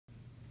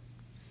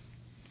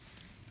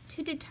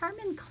To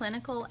determine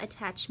clinical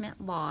attachment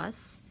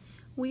loss,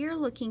 we are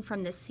looking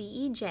from the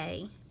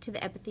CEJ to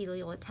the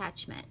epithelial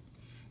attachment.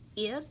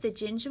 If the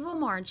gingival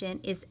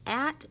margin is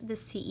at the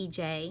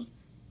CEJ,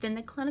 then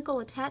the clinical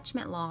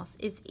attachment loss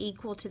is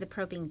equal to the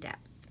probing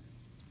depth.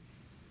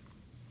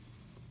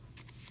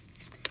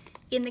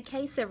 In the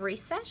case of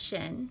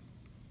recession,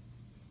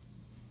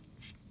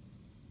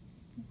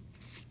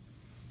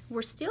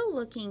 we're still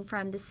looking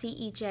from the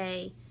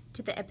CEJ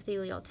to the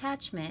epithelial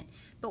attachment,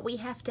 but we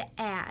have to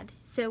add.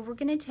 So we're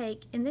going to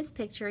take, in this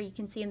picture, you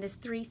can see in this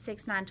 3,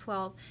 6, 9,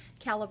 12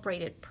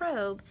 calibrated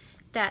probe,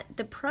 that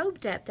the probe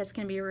depth that's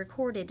going to be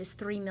recorded is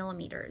 3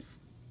 millimeters.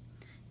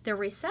 The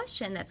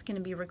recession that's going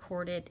to be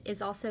recorded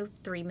is also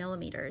 3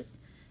 millimeters.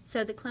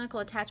 So the clinical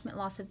attachment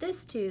loss of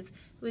this tooth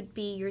would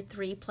be your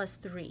 3 plus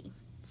 3.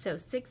 So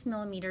 6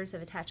 millimeters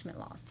of attachment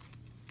loss.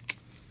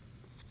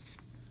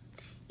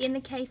 In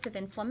the case of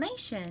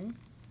inflammation,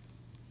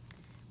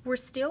 we're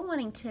still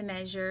wanting to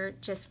measure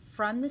just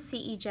from the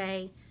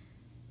CEJ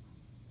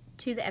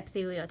to the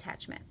epithelial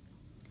attachment.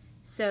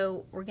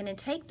 So we're going to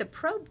take the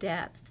probe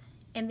depth,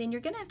 and then you're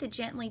going to have to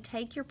gently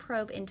take your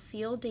probe and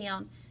feel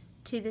down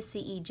to the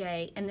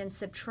CEJ and then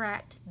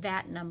subtract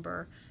that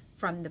number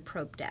from the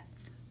probe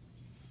depth.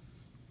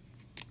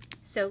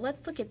 So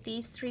let's look at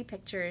these three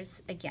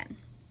pictures again.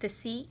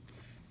 The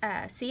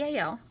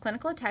CAL,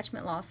 clinical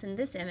attachment loss, in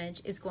this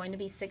image is going to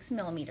be 6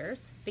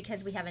 millimeters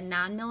because we have a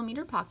 9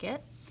 millimeter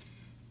pocket,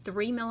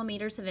 3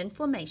 millimeters of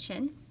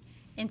inflammation,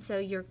 and so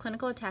your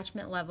clinical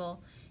attachment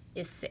level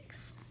is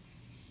 6.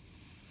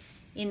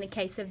 In the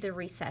case of the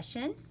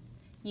recession,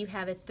 you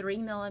have a 3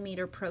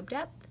 millimeter probe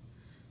depth,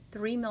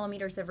 3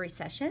 millimeters of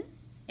recession,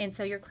 and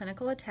so your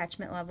clinical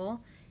attachment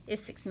level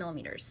is 6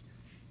 millimeters.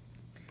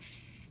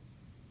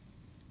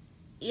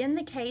 In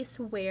the case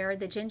where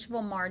the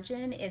gingival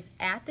margin is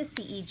at the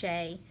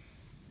CEJ,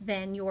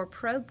 then your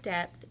probe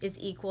depth is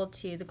equal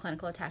to the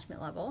clinical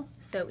attachment level.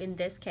 So in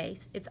this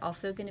case, it's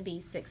also going to be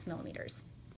 6 millimeters.